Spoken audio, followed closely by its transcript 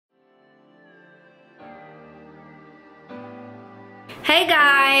Hey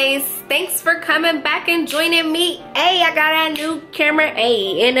guys, thanks for coming back and joining me. Hey, I got a new camera,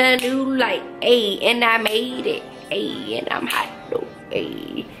 hey, and a new light, hey, and I made it, hey, and I'm hot, though,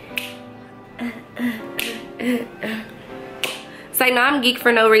 hey. It's like, no, I'm geek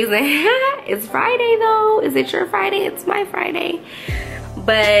for no reason. It's Friday though. Is it your Friday? It's my Friday.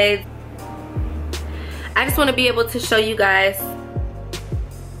 But I just want to be able to show you guys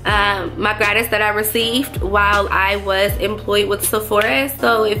my gratis that I received while I was employed with Sephora.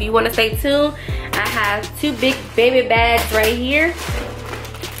 So if you want to stay tuned, I have two big baby bags right here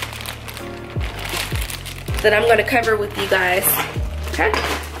that I'm going to cover with you guys. Okay?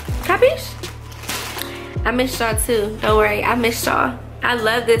 Capiche? I missed y'all too. Don't worry, I missed y'all. I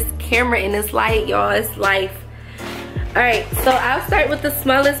love this camera and this light, y'all. It's life. Alright, so I'll start with the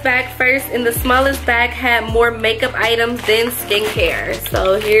smallest bag first, and the smallest bag had more makeup items than skincare.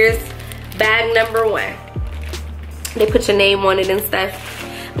 So here's bag number one. They put your name on it and stuff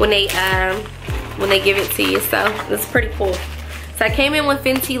when they give it to you, so it's pretty cool. So I came in when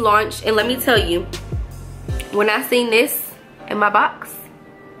Fenty launched, and let me tell you, when I seen this in my box,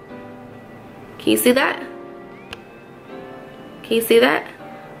 can you see that? Can you see that?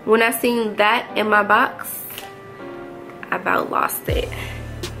 When I seen that in my box, I about lost it.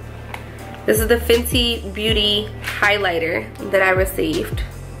 This is the Fenty Beauty highlighter that I received.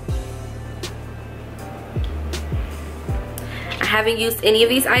 I haven't used any of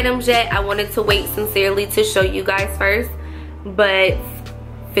these items yet. I wanted to wait sincerely to show you guys first, but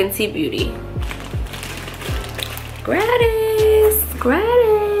Fenty Beauty. Gratis,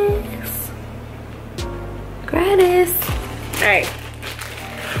 gratis, gratis. All right.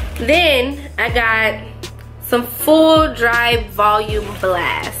 Then I got some full dry volume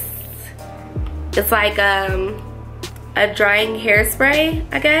blast. It's like a drying hairspray,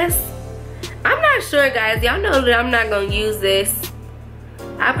 I guess. I'm not sure, guys. Y'all know that I'm not gonna use this.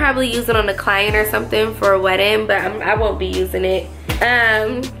 I'll probably use it on a client or something for a wedding, but I won't be using it.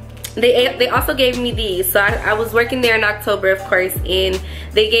 They also gave me these. So I was working there in October, of course, and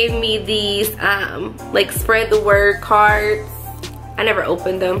they gave me these like spread the word cards. I never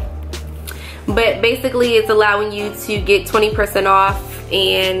opened them. But basically it's allowing you to get 20% off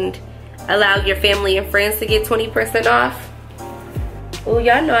and allow your family and friends to get 20% off. Oh,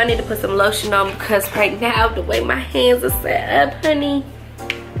 y'all know I need to put some lotion on because right now the way my hands are set up, honey,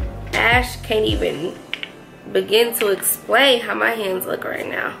 Ash can't even begin to explain how my hands look right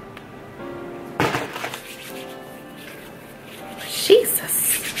now.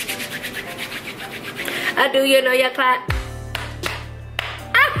 Jesus. I do, you know your clap.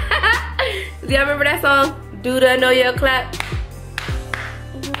 Do y'all remember that song? Do the know your clap?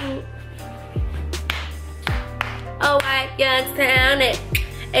 Oh, white Youngstown at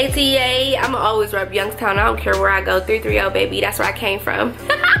ATA. I'ma always rep Youngstown. I don't care where I go. 330 baby. That's where I came from.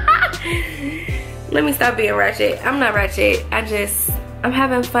 Let me stop being ratchet. I'm not ratchet. I'm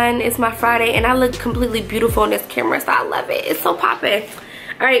having fun. It's my Friday and I look completely beautiful on this camera, so I love it. It's so poppin'.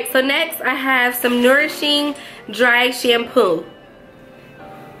 Alright, so next I have some Nourishing Dry Shampoo.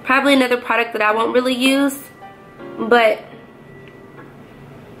 Probably another product that I won't really use, but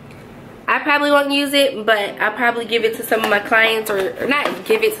I probably won't use it, but I'll probably give it to some of my clients, or not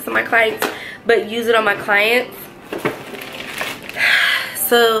give it to some of my clients, but use it on my clients.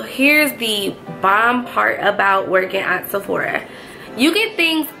 So here's the bomb part about working at Sephora. You get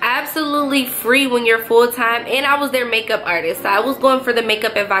things absolutely free when you're full-time, and I was their makeup artist, so I was going for the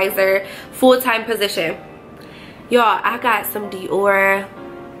makeup advisor full-time position. Y'all, I got some Dior.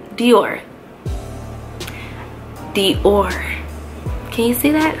 Can you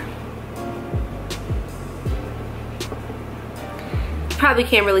see that? Probably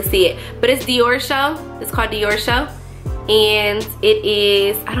can't really see it, but it's Dior Show. It's called Dior Show, and it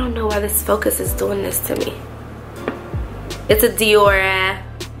is, I don't know why this focus is doing this to me. It's a Dior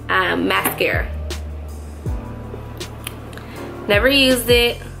mascara. Never used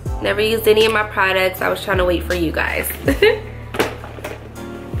it. Never used any of my products. I was trying to wait for you guys.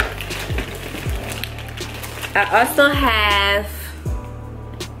 I also have,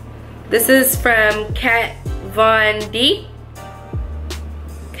 this is from Kat Von D.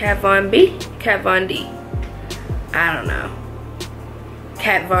 Kat Von B? Kat Von D. I don't know.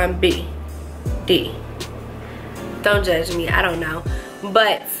 Kat Von B. D. Don't judge me, I don't know.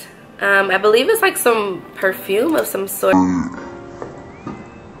 But I believe it's like some perfume of some sort.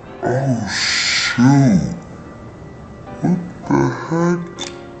 Oh shoot. What the heck?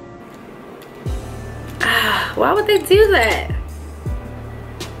 Why would they do that?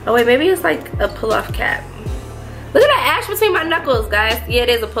 Oh wait, maybe it's like a pull-off cap. Look at that ash between my knuckles, guys. Yeah, it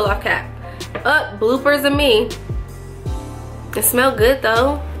is a pull-off cap. Bloopers of me. It smelled good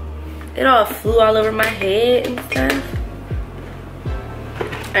though. It all flew all over my head and stuff.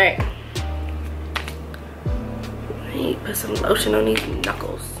 Alright. I need to put some lotion on these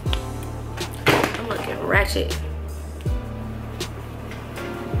knuckles. I'm looking ratchet.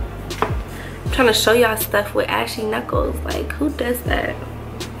 I'm trying to show y'all stuff with ashy knuckles. Like, who does that?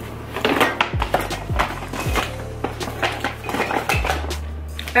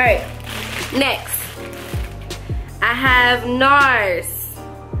 Alright, next. I have NARS.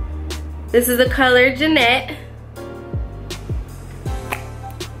 This is the color Jeanette.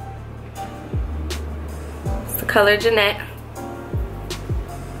 It's the color Jeanette.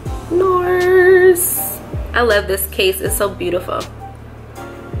 NARS. I love this case, it's so beautiful.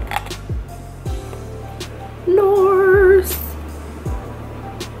 NARS.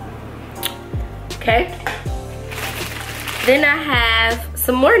 Okay. Then I have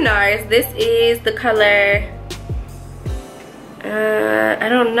some more NARS. This is the color, I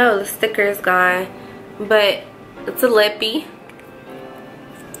don't know, the sticker is gone, but it's a lippy.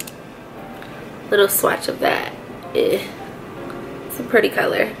 Little swatch of that. It's a pretty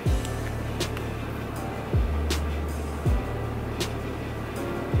color.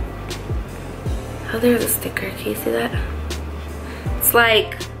 Oh, there's a sticker. Can you see that? It's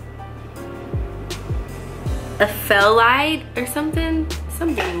like a fellite or something.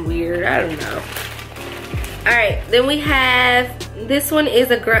 Something weird. I don't know. Alright, then we have, this one is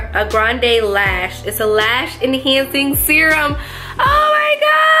a Grande Lash. It's a lash enhancing serum. Oh my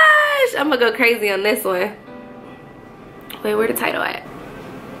gosh! I'm gonna go crazy on this one. Wait, where the title at?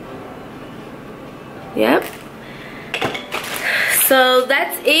 Yep. So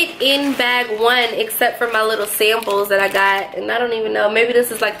that's it in bag one, except for my little samples that I got. And I don't even know, maybe this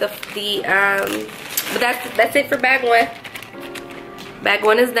is like but that's it for bag one. Bag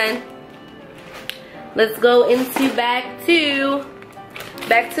one is done. Let's go into bag two.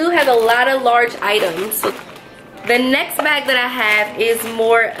 Bag two has a lot of large items. So the next bag that I have is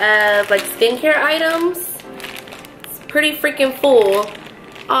more of like skincare items. It's pretty freaking full.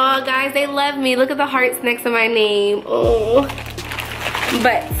 Oh guys, they love me. Look at the hearts next to my name. Oh.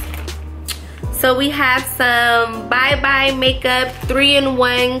 But so we have some Bye Bye Makeup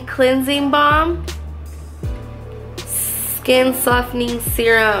 3-in-1 cleansing balm, skin softening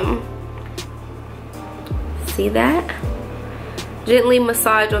serum. See that? Gently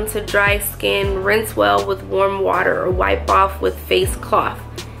massage onto dry skin, rinse well with warm water or wipe off with face cloth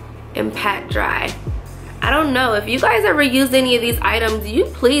and pat dry. I don't know, if you guys ever used any of these items, you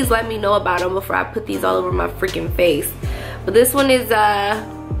please let me know about them before I put these all over my freaking face. But this one is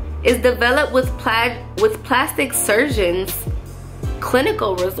developed with plastic surgeons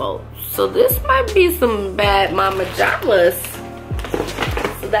clinical results. So this might be some bad mama jamas.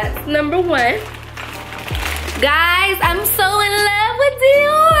 So that's number one. Guys, I'm so in love with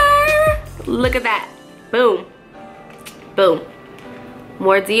Dior. Look at that. Boom. Boom.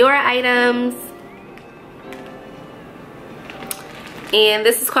 More Dior items. And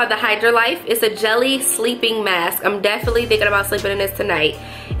this is called the Hydra Life. It's a jelly sleeping mask. I'm definitely thinking about sleeping in this tonight.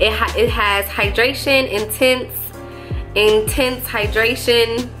 It has hydration, intense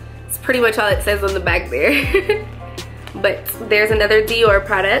hydration. It's pretty much all it says on the back there. But there's another Dior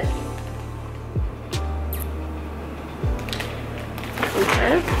product.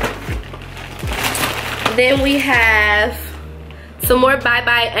 Okay. Then we have some more Bye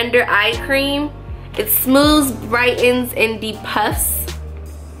Bye under eye cream. It smooths, brightens, and depuffs.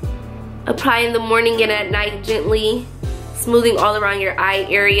 Apply in the morning and at night gently, smoothing all around your eye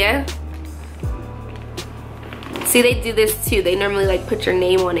area. See, they do this too. They normally like put your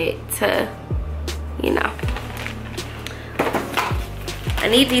name on it to, you know. I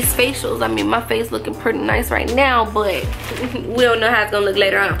need these facials. I mean, my face looking pretty nice right now, but we don't know how it's gonna look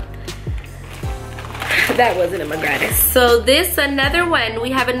later on. That wasn't in my gratis. So this, another one. We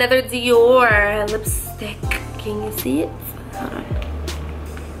have another Dior lipstick. Can you see it? Hold on.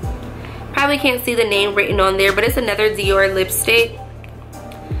 Probably can't see the name written on there, but it's another Dior lipstick.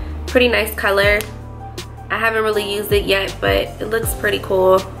 Pretty nice color. I haven't really used it yet, but it looks pretty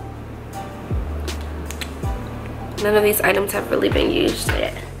cool. None of these items have really been used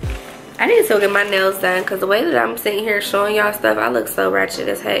yet. I need to go get my nails done because the way that I'm sitting here showing y'all stuff, I look so ratchet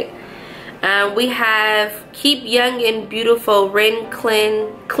as heck. We have Keep Young and Beautiful Ren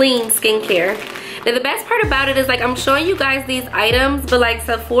Clean Skincare. Now the best part about it is like I'm showing you guys these items, but like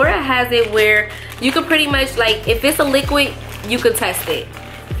Sephora has it where you can pretty much like, if it's a liquid, you could test it.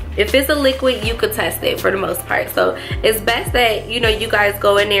 If it's a liquid, you could test it for the most part. So it's best that, you know, you guys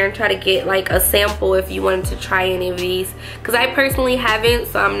go in there and try to get like a sample if you wanted to try any of these, because I personally haven't,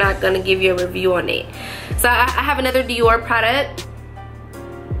 so I'm not gonna give you a review on it. So I have another Dior product.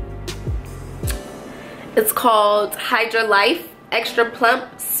 It's called Hydra Life Extra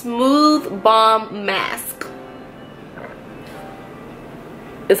Plump Smooth Balm Mask.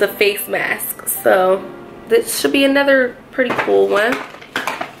 It's a face mask, so this should be another pretty cool one.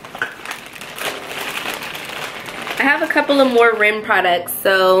 I have a couple of more Ren products.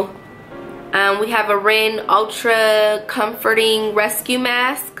 So we have a Ren Ultra Comforting Rescue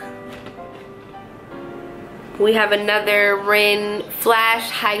Mask. We have another Ren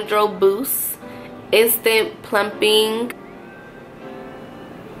Flash Hydro Boost Instant Plumping.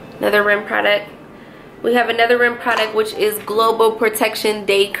 Another Ren product. We have another Ren product, which is Global Protection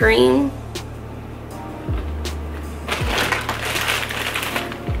Day Cream.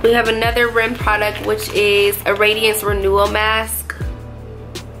 We have another Ren product, which is a Radiance Renewal Mask.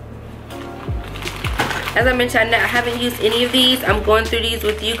 As I mentioned, I haven't used any of these. I'm going through these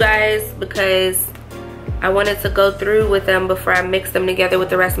with you guys because I wanted to go through with them before I mix them together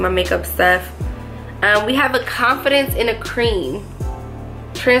with the rest of my makeup stuff. We have a Confidence in a Cream.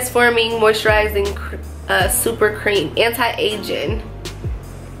 Transforming Moisturizing Super Cream. Anti-aging.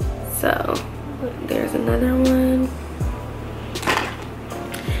 So, there's another one.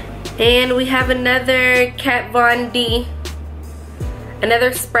 And we have another Kat Von D,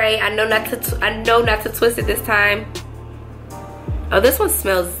 another spray. I know not to twist it this time. Oh, this one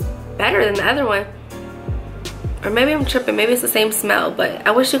smells better than the other one. Or maybe I'm tripping. Maybe it's the same smell, but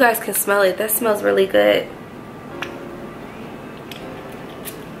I wish you guys can smell it. That smells really good.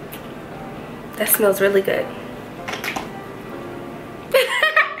 That smells really good.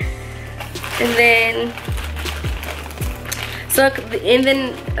 And then.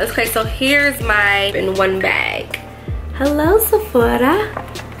 Okay, so here's my in one bag. Hello, Sephora.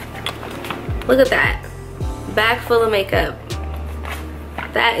 Look at that. Bag full of makeup.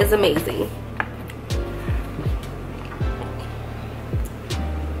 That is amazing.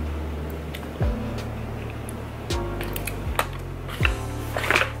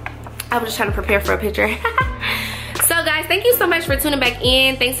 I was just trying to prepare for a picture. So guys, thank you so much for tuning back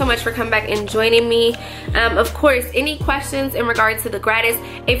in. Thanks so much for coming back and joining me. Of course, any questions in regards to the Gratis,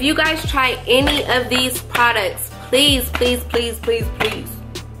 if you guys try any of these products, please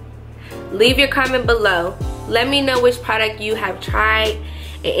leave your comment below. Let me know which product you have tried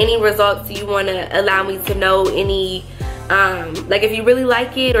and any results you want to allow me to know. Any like if you really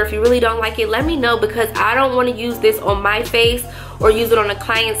like it or if you really don't like it, let me know, because I don't want to use this on my face or use it on a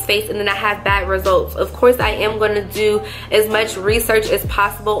client's face and then I have bad results. Of course, I am going to do as much research as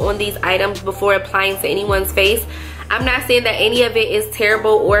possible on these items before applying to anyone's face. I'm not saying that any of it is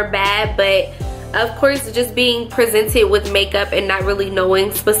terrible or bad, but of course, just being presented with makeup and not really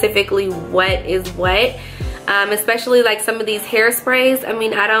knowing specifically what is what, especially like some of these hairsprays. I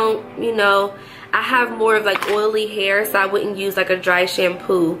mean, I don't, you know, I have more of like oily hair, so I wouldn't use like a dry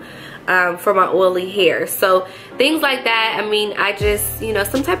shampoo for my oily hair. So things like that, I mean, I just, you know,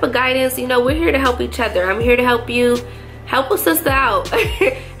 some type of guidance. You know, we're here to help each other. I'm here to help you. Help a sister out.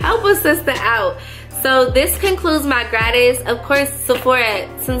 Help a sister out. So this concludes my Gratis. Of course, Sephora,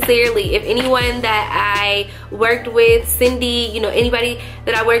 sincerely, if anyone that I worked with, Cindy, you know, anybody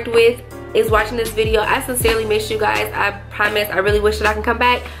that I worked with is watching this video, I sincerely miss you guys. I promise. I really wish that I can come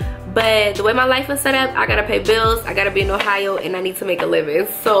back. But the way my life is set up, I gotta pay bills, I gotta be in Ohio, and I need to make a living.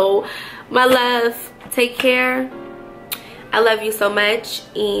 So, my love, take care. I love you so much.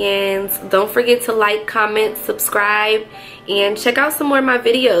 And don't forget to like, comment, subscribe, and check out some more of my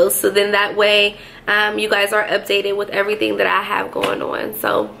videos. So then that way, you guys are updated with everything that I have going on.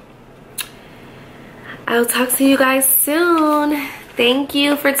 So, I'll talk to you guys soon. Thank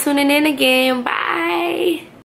you for tuning in again. Bye.